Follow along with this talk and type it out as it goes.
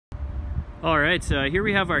Alright, so here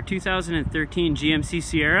we have our 2013 GMC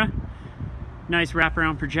Sierra. Nice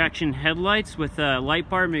wraparound projection headlights with a light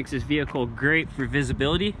bar, makes this vehicle great for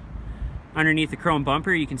visibility. Underneath the chrome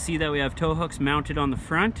bumper, you can see that we have tow hooks mounted on the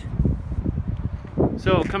front.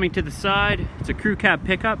 So coming to the side, it's a crew cab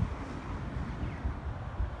pickup.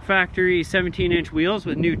 Factory 17-inch wheels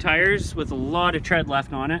with new tires with a lot of tread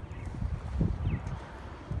left on it.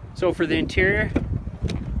 So for the interior,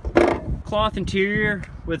 cloth interior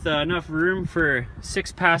with enough room for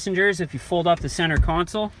 6 passengers if you fold up the center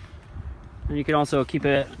console. And you can also keep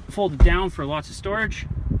it folded down for lots of storage.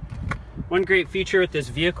 One great feature with this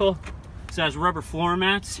vehicle is it has rubber floor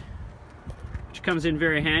mats, which comes in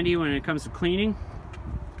very handy when it comes to cleaning.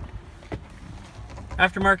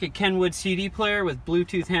 Aftermarket Kenwood CD player with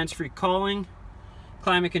Bluetooth hands-free calling.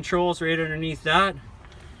 Climate controls right underneath that.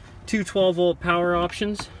 2 12-volt power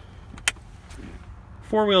options.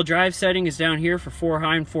 4-wheel drive setting is down here for 4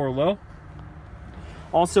 high and 4 low.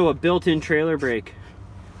 Also a built-in trailer brake.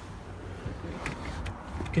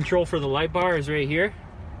 Control for the light bar is right here.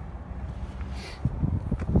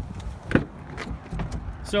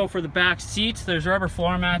 So for the back seats, there's rubber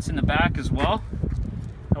floor mats in the back as well.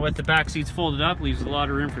 And with the back seats folded up, leaves a lot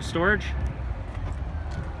of room for storage.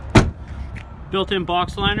 Built-in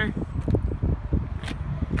box liner.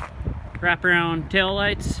 Wraparound tail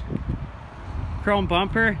lights. Chrome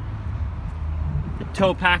bumper. The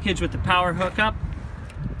tow package with the power hookup.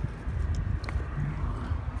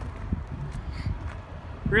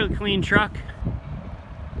 Really clean truck.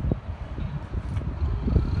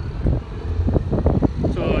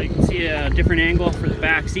 So you can see a different angle for the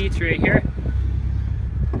back seats right here.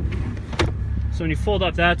 So when you fold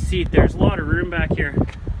up that seat, there's a lot of room back here.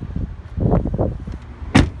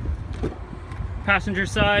 Passenger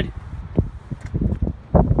side.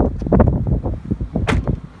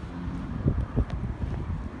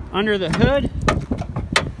 Under the hood,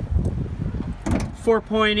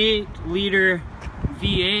 4.8 liter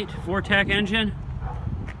V8 Vortec engine.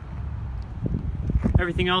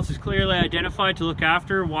 Everything else is clearly identified to look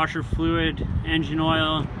after: washer fluid, engine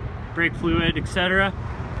oil, brake fluid, etc.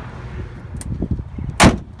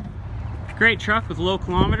 Great truck with low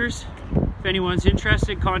kilometers. If anyone's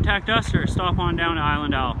interested, contact us or stop on down to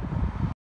Island Owl.